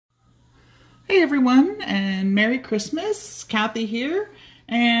Hey everyone, and Merry Christmas. Kathy here,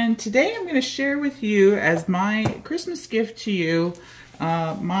 and today I'm going to share with you as my Christmas gift to you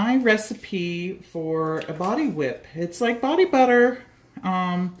my recipe for a body whip. It's like body butter.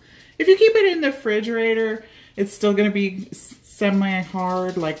 If you keep it in the refrigerator, it's still going to be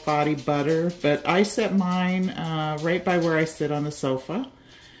semi-hard like body butter, but I set mine right by where I sit on the sofa.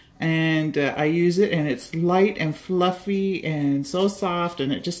 And I use it, and it's light and fluffy and so soft,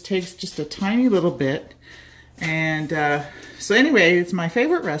 and it just takes just a tiny little bit. And so anyway, it's my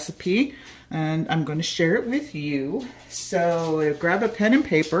favorite recipe, and I'm going to share it with you. So grab a pen and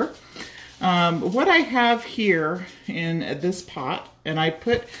paper. What I have here in this pot, and I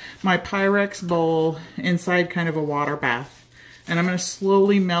put my Pyrex bowl inside kind of a water bath, and I'm going to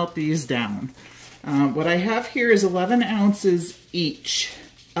slowly melt these down. What I have here is 11 ounces each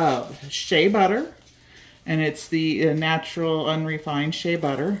of shea butter, and it's the natural unrefined shea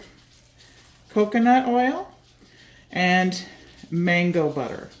butter, coconut oil, and mango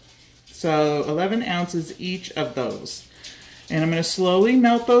butter. So 11 ounces each of those. And I'm going to slowly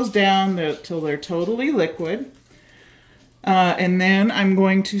melt those down till they're totally liquid. And then I'm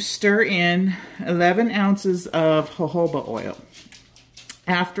going to stir in 11 ounces of jojoba oil.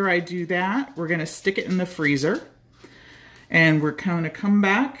 After I do that, we're going to stick it in the freezer. And we're going to come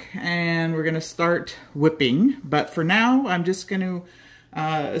back and we're going to start whipping. But for now, I'm just going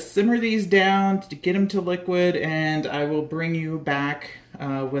to simmer these down to get them to liquid, and I will bring you back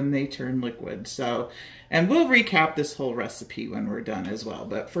when they turn liquid. So, and we'll recap this whole recipe when we're done as well.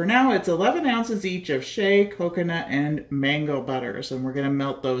 But for now, it's 11 ounces each of shea, coconut, and mango butters, and we're going to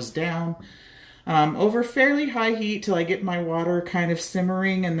melt those down over fairly high heat till I get my water kind of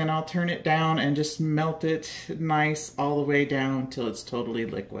simmering, and then I'll turn it down and just melt it nice all the way down till it's totally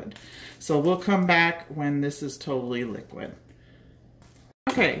liquid. So we'll come back when this is totally liquid.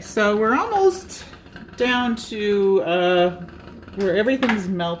 Okay, so we're almost down to where everything's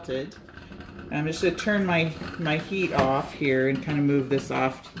melted. I'm just going to turn my heat off here and kind of move this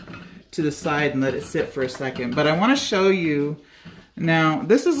off to the side and let it sit for a second. But I want to show you. Now,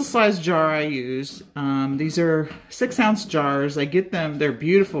 this is the size jar I use. These are 6-ounce jars. I get them, they're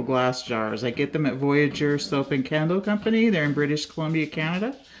beautiful glass jars. I get them at Voyager Soap and Candle Company. They're in British Columbia,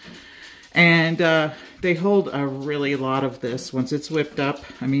 Canada. And they hold a really lot of this once it's whipped up.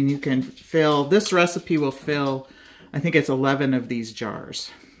 I mean, you can fill, this recipe will fill, I think it's 11 of these jars.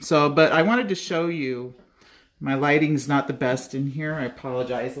 So, but I wanted to show you, my lighting's not the best in here. I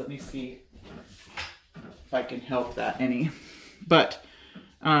apologize. Let me see if I can help that any. But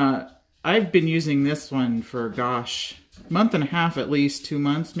I've been using this one for, gosh, a month and a half at least, 2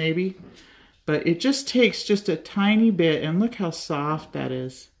 months maybe. But it just takes just a tiny bit, and look how soft that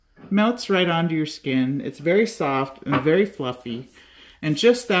is. Melts right onto your skin. It's very soft and very fluffy, and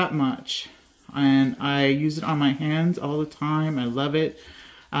just that much. And I use it on my hands all the time. I love it.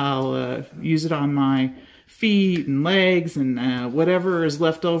 I'll use it on my feet and legs, and whatever is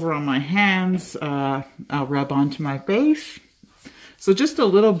left over on my hands, I'll rub onto my face. So just a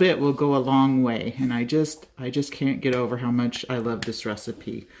little bit will go a long way, and I just can't get over how much I love this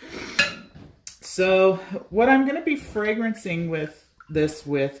recipe. So what I'm going to be fragrancing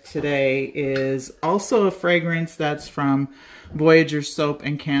with today is also a fragrance that's from Voyager Soap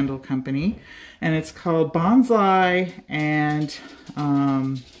and Candle Company, and it's called Bonsai and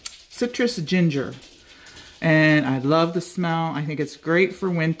Citrus Ginger. And I love the smell. I think it's great for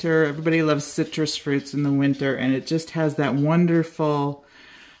winter. Everybody loves citrus fruits in the winter, and it just has that wonderful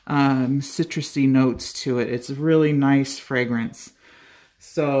citrusy notes to it. It's a really nice fragrance.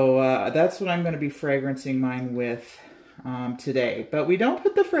 So that's what I'm going to be fragrancing mine with today. But we don't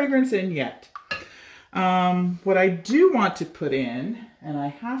put the fragrance in yet. What I do want to put in, and I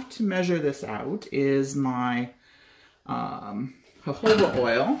have to measure this out, is my jojoba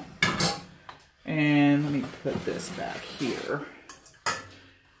oil. And let me put this back here,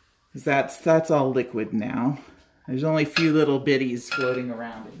 because that's all liquid now. There's only a few little bitties floating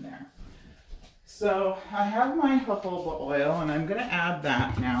around in there. So I have my jojoba oil, and I'm going to add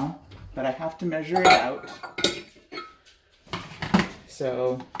that now, but I have to measure it out.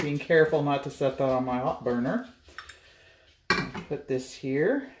 So being careful not to set that on my hot burner. Put this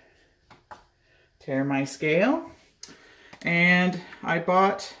here, tear my scale, and I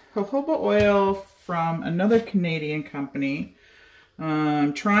bought jojoba oil from another Canadian company.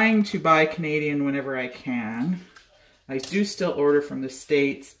 I'm trying to buy Canadian whenever I can. I do still order from the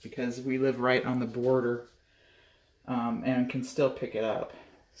States because we live right on the border, and can still pick it up.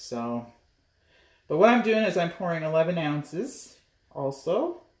 So, but what I'm doing is I'm pouring 11 ounces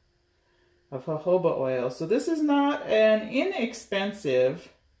also of jojoba oil. So this is not an inexpensive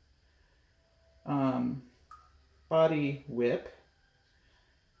body whip,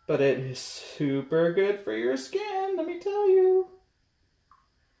 but it is super good for your skin, let me tell you.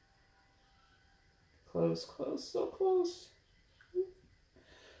 Close, close, so close.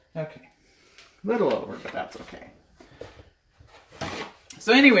 Okay, a little over, but that's okay.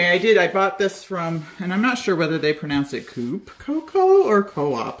 So anyway, I bought this from, and I'm not sure whether they pronounce it Coop Cocoa or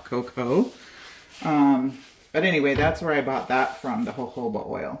Co-op Cocoa. But anyway, that's where I bought that from, the jojoba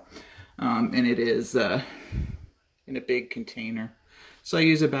oil. And it is in a big container. So I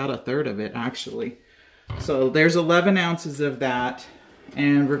use about 1/3 of it, actually. So there's 11 ounces of that.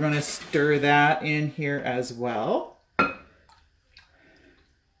 And we're going to stir that in here as well.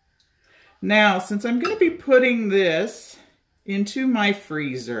 Now, since I'm going to be putting this into my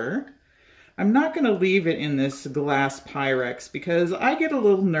freezer, I'm not going to leave it in this glass Pyrex because I get a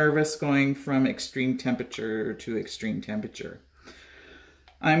little nervous going from extreme temperature to extreme temperature.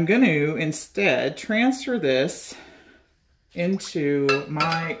 I'm going to instead transfer this into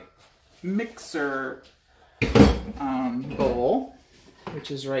my mixer bowl,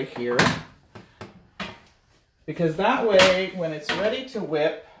 which is right here, because that way when it's ready to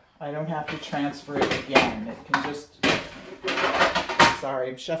whip, I don't have to transfer it again. It can just, sorry,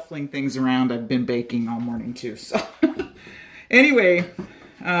 I'm shuffling things around. I've been baking all morning too. So anyway,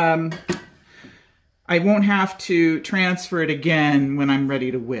 I won't have to transfer it again when I'm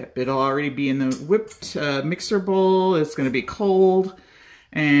ready to whip. It'll already be in the whipped mixer bowl. It's going to be cold,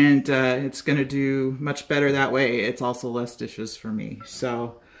 and it's going to do much better that way. It's also less dishes for me.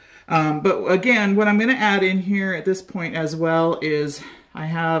 So, but again, what I'm going to add in here at this point as well is I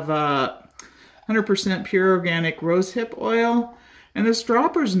have 100% pure organic rosehip oil, and this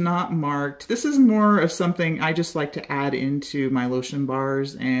dropper's not marked. This is more of something I just like to add into my lotion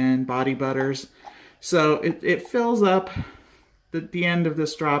bars and body butters. So it fills up the end of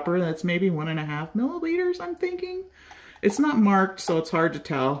this dropper. That's maybe 1.5 milliliters, I'm thinking. It's not marked, so it's hard to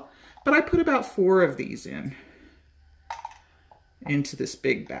tell. But I put about 4 of these into this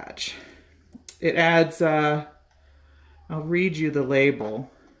big batch. It adds, I'll read you the label.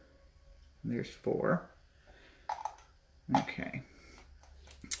 There's 4. Okay.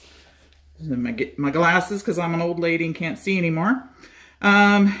 My glasses, because I'm an old lady and can't see anymore.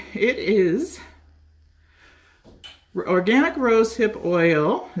 It is organic rosehip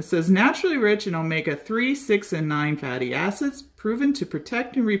oil. It says naturally rich in omega-3, 6, and 9 fatty acids, proven to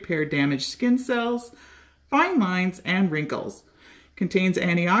protect and repair damaged skin cells, fine lines, and wrinkles. Contains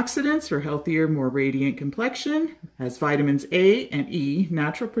antioxidants for healthier, more radiant complexion. Has vitamins A and E,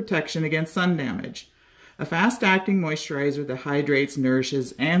 natural protection against sun damage. A fast-acting moisturizer that hydrates,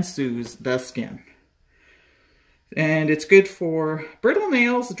 nourishes, and soothes the skin. And it's good for brittle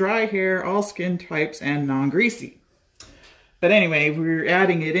nails, dry hair, all skin types, and non-greasy. But anyway, we're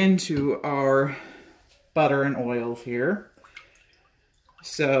adding it into our butter and oils here.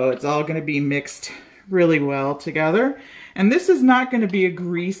 So it's all going to be mixed really well together. And this is not going to be a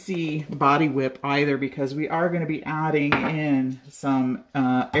greasy body whip either, because we are going to be adding in some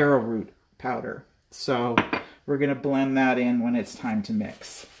arrowroot powder. So we're going to blend that in when it's time to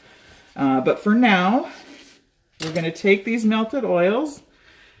mix. But for now, we're going to take these melted oils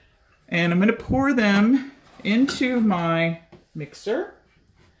and I'm going to pour them into my mixer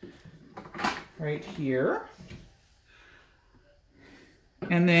right here.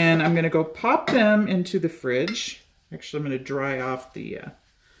 And then I'm going to go pop them into the fridge. Actually, I'm going to dry off the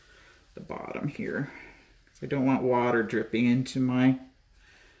bottom here, because I don't want water dripping into my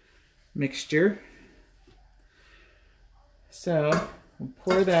mixture. So we'll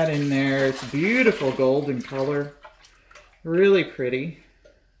pour that in there. It's beautiful golden color, really pretty.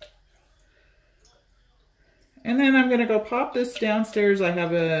 And then I'm going to go pop this downstairs. I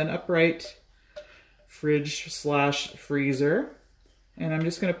have an upright fridge slash freezer. And I'm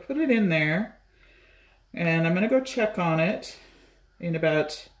just going to put it in there. And I'm going to go check on it in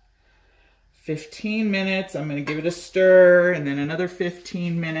about 15 minutes. I'm going to give it a stir, and then another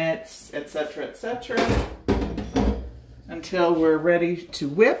 15 minutes, etc., until we're ready to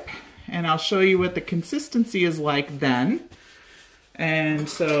whip. And I'll show you what the consistency is like then. And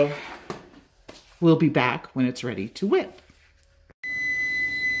so we'll be back when it's ready to whip.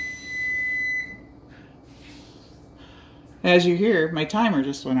 As you hear, my timer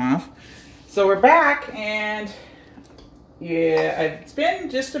just went off. So we're back, and yeah, it's been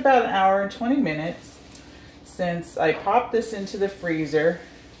just about 1 hour and 20 minutes since I popped this into the freezer.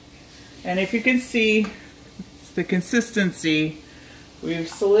 And if you can see the consistency, we've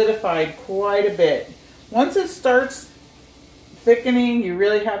solidified quite a bit. Once it starts thickening, you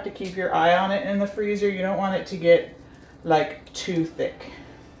really have to keep your eye on it in the freezer. You don't want it to get like too thick.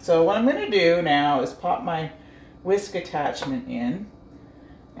 So what I'm going to do now is pop my whisk attachment in,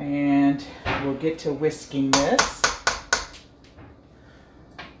 and we'll get to whisking this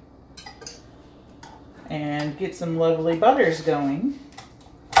and get some lovely butters going.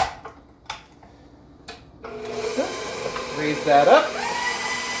 So, raise that up.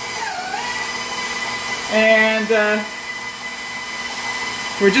 And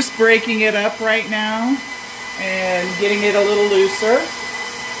we're just breaking it up right now and getting it a little looser.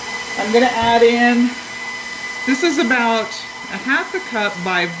 I'm going to add in, this is about a half a cup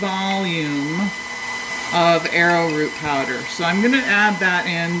by volume of arrowroot powder. So I'm going to add that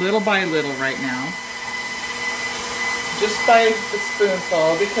in little by little right now. Just by the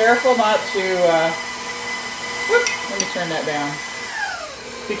spoonful. Be careful not to, let me turn that down.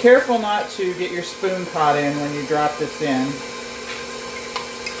 Be careful not to get your spoon caught in when you drop this in.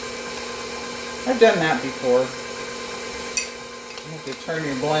 I've done that before. You have to turn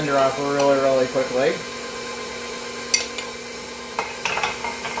your blender off really, really quickly.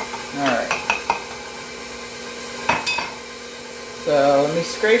 Alright. So let me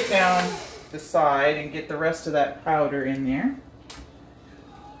scrape down the side and get the rest of that powder in there.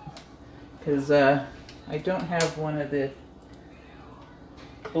 Because I don't have one of the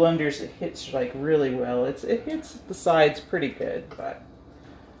blenders that hits like really well. It hits the sides pretty good, but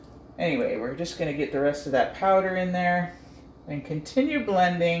anyway, we're just going to get the rest of that powder in there and continue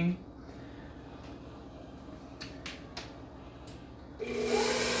blending.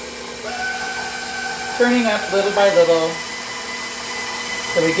 Turning up little by little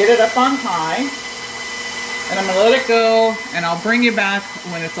so we get it up on high. And I'm going to let it go, and I'll bring you back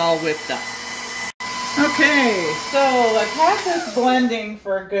when it's all whipped up. Okay, so I've had this blending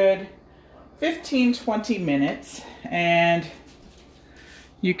for a good 15-20 minutes, and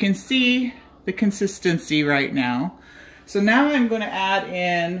you can see the consistency right now. So now I'm going to add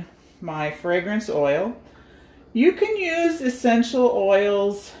in my fragrance oil. You can use essential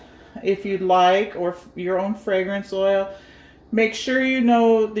oils if you'd like, or your own fragrance oil. Make sure you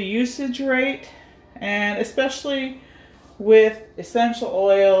know the usage rate, and especially with essential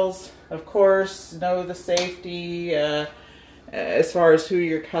oils, of course, know the safety as far as who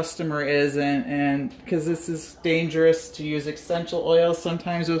your customer is, and because this is dangerous to use essential oils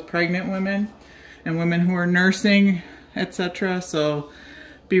sometimes with pregnant women and women who are nursing, etc. So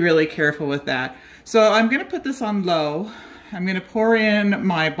be really careful with that. So I'm going to put this on low. I'm going to pour in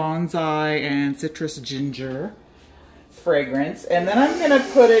my Bonsai and Citrus Ginger fragrance, and then I'm going to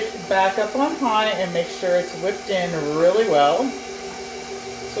put it back up on high and make sure it's whipped in really well.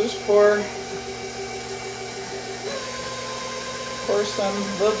 So just pour some,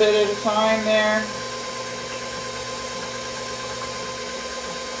 little bit at a time there.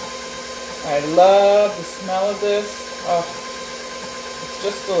 I love the smell of this. Oh, it's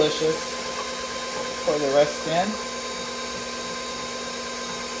just delicious. Pour the rest in.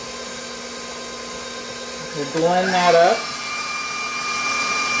 We blend that up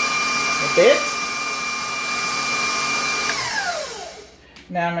a bit.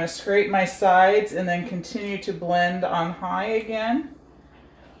 Now I'm going to scrape my sides and then continue to blend on high again,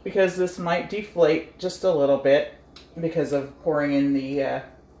 because this might deflate just a little bit because of pouring in the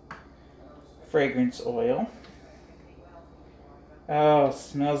fragrance oil. Oh, it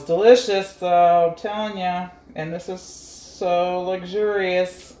smells delicious though, I'm telling you. And this is so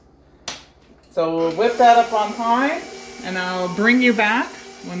luxurious. So we'll whip that up on high, and I'll bring you back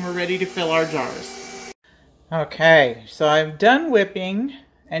when we're ready to fill our jars. Okay, so I'm done whipping,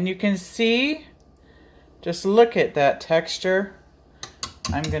 and you can see, just look at that texture.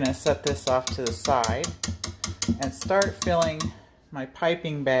 I'm going to set this off to the side and start filling my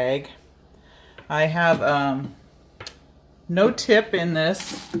piping bag. I have no tip in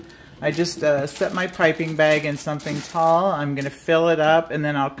this. I just set my piping bag in something tall. I'm going to fill it up, and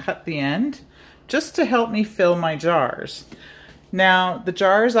then I'll cut the end just to help me fill my jars. Now, the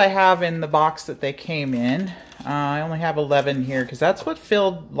jars I have in the box that they came in, I only have 11 here because that's what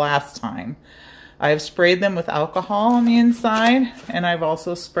filled last time. I've sprayed them with alcohol on the inside, and I've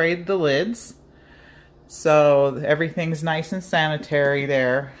also sprayed the lids. So everything's nice and sanitary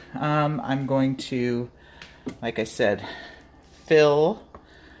there. I'm going to, like I said, fill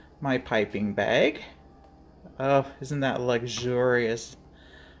my piping bag. Oh, isn't that luxurious?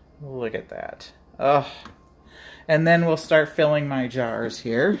 Look at that. Oh. And then we'll start filling my jars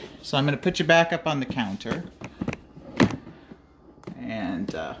here. So I'm going to put you back up on the counter.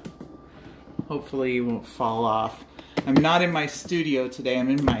 And hopefully you won't fall off. I'm not in my studio today. I'm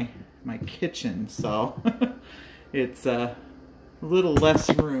in my kitchen, so it's a little less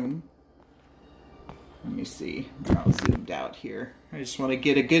room. Let me see. They're all zoomed out here. I just want to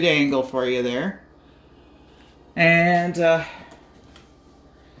get a good angle for you there. And my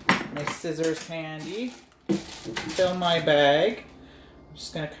scissors handy. Fill my bag. I'm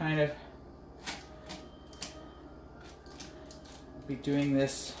just going to kind of be doing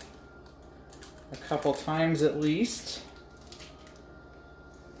this a couple times at least.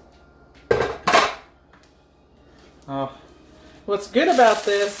 Oh, what's good about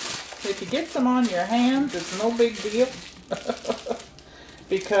this, if you get some on your hands, it's no big deal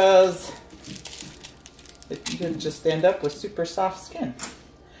because you can just end up with super soft skin.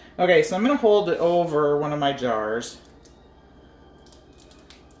 Okay, so I'm going to hold it over one of my jars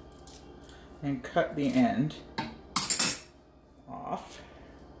and cut the end off.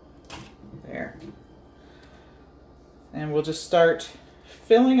 There. And we'll just start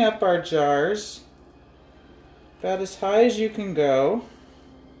filling up our jars about as high as you can go.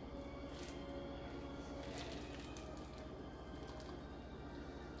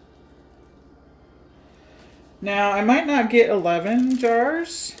 Now, I might not get 11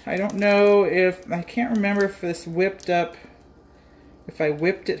 jars. I don't know if, I can't remember if this whipped up, if I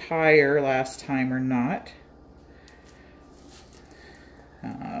whipped it higher last time or not.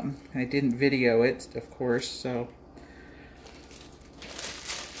 I didn't video it, of course, so.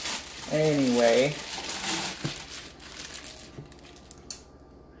 Anyway,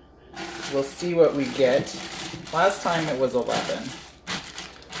 we'll see what we get. Last time it was 11.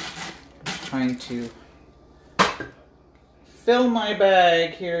 Trying to fill my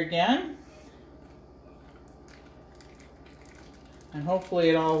bag here again. And hopefully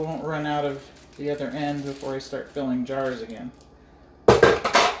it all won't run out of the other end before I start filling jars again.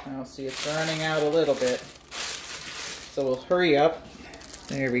 I'll see it's running out a little bit. So we'll hurry up.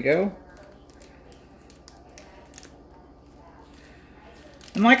 There we go.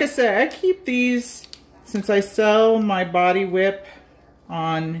 And like I said, I keep these, since I sell my body whip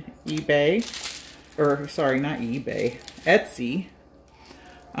on eBay, or sorry, not eBay, Etsy.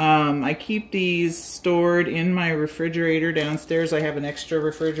 I keep these stored in my refrigerator downstairs. I have an extra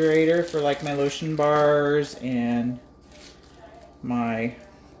refrigerator for like my lotion bars and my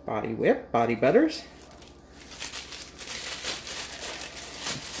body whip, body butters.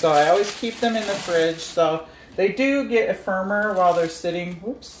 So I always keep them in the fridge. So they do get firmer while they're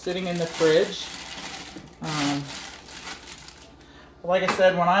sitting, sitting in the fridge. Like I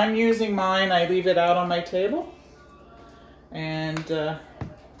said, when I'm using mine, I leave it out on my table. And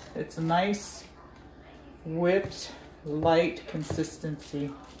it's a nice whipped, light consistency.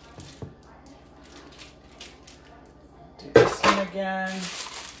 Do this one again,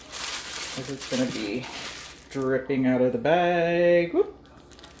 because it's going to be dripping out of the bag. Whoop.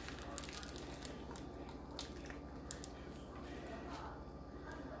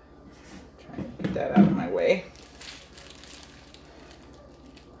 Try and get that out of my way.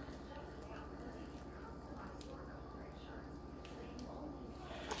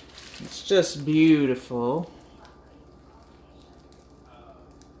 It's just beautiful.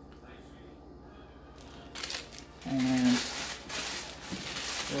 And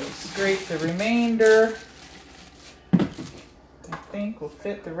we'll scrape the remainder. I think we'll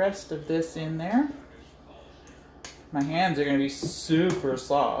fit the rest of this in there. My hands are going to be super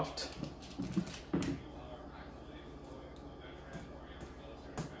soft.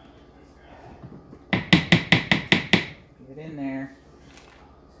 Get in there.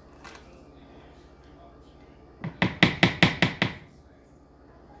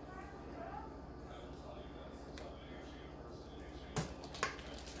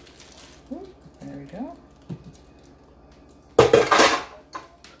 There we go.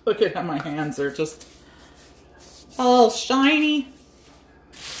 Look at how my hands are just all shiny.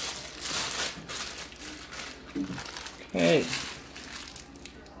 Okay.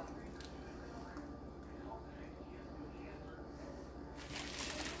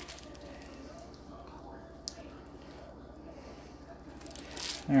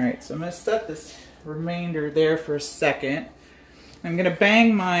 All right, so I'm going to set this remainder there for a second. I'm going to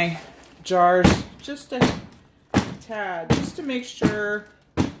bang my jars just a tad, just to make sure,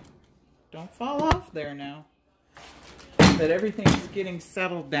 don't fall off there now, that everything's getting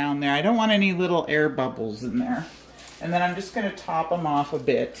settled down there. I don't want any little air bubbles in there. And then I'm just going to top them off a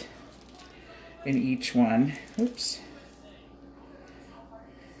bit in each one. Oops.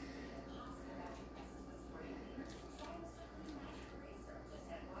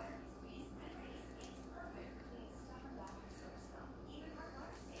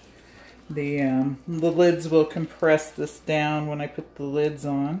 The lids will compress this down when I put the lids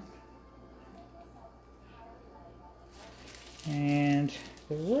on. And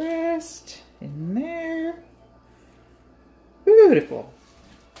the rest in there. Beautiful.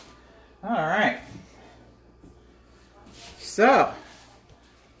 All right. So,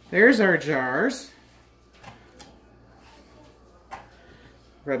 there's our jars.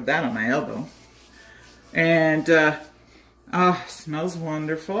 Rub that on my elbow. And, smells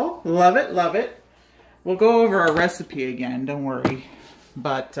wonderful. Love it, love it. We'll go over our recipe again, don't worry.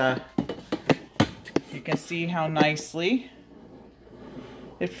 But, you can see how nicely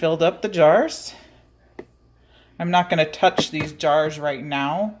it filled up the jars. I'm not going to touch these jars right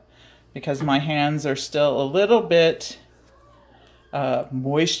now because my hands are still a little bit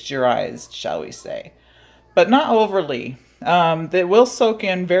moisturized, shall we say. But not overly. They will soak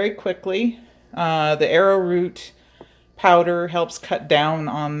in very quickly. The Arrowroot powder helps cut down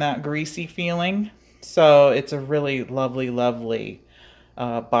on that greasy feeling. So it's a really lovely, lovely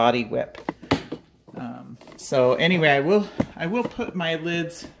body whip. So anyway, I will put my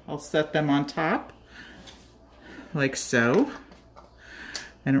lids, I'll set them on top, like so.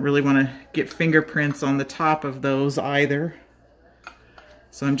 I don't really want to get fingerprints on the top of those either.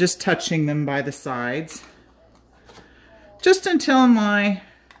 So I'm just touching them by the sides. Just until my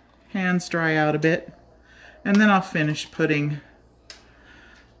hands dry out a bit. And then I'll finish putting,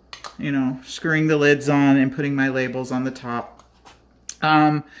 you know, screwing the lids on and putting my labels on the top.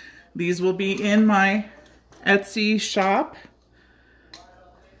 These will be in my Etsy shop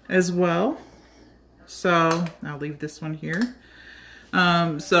as well. So I'll leave this one here.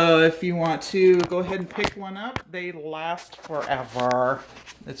 So if you want to go ahead and pick one up, they last forever.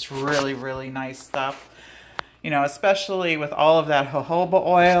 It's really, really nice stuff. You know, especially with all of that jojoba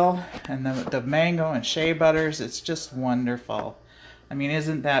oil and the mango and shea butters, it's just wonderful. I mean,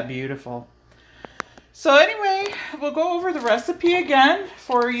 isn't that beautiful? So anyway, we'll go over the recipe again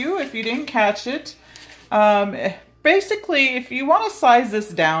for you if you didn't catch it. Basically, if you want to size this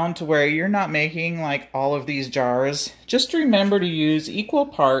down to where you're not making like all of these jars, just remember to use equal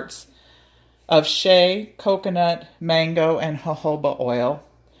parts of shea, coconut, mango, and jojoba oil.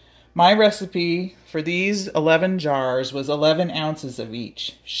 My recipe for these 11 jars was 11 ounces of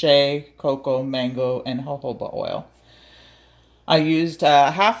each: shea, cocoa, mango, and jojoba oil. I used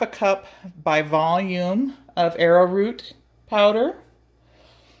half a cup by volume of arrowroot powder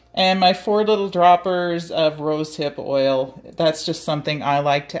and my 4 little droppers of rosehip oil. That's just something I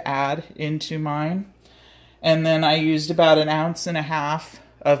like to add into mine. And then I used about 1.5 ounces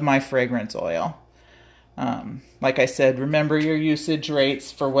of my fragrance oil. Like I said, remember your usage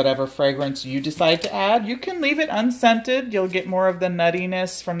rates for whatever fragrance you decide to add. You can leave it unscented. You'll get more of the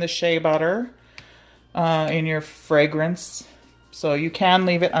nuttiness from the shea butter in your fragrance. So you can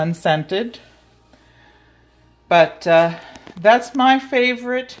leave it unscented. But that's my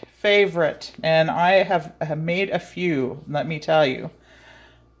favorite. And I have made a few, let me tell you.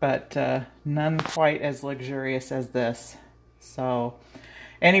 But none quite as luxurious as this. So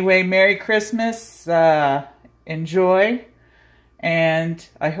anyway, Merry Christmas. Enjoy. And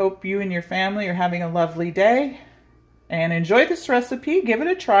I hope you and your family are having a lovely day. And enjoy this recipe. Give it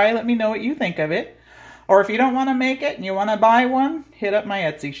a try. Let me know what you think of it. Or if you don't want to make it and you want to buy one, hit up my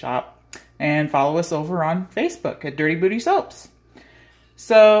Etsy shop. And follow us over on Facebook at Dirty Booty Soaps.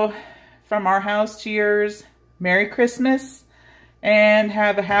 So, from our house to yours, Merry Christmas. And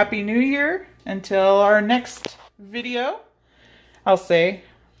have a Happy New Year. Until our next video, I'll say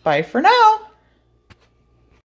bye for now.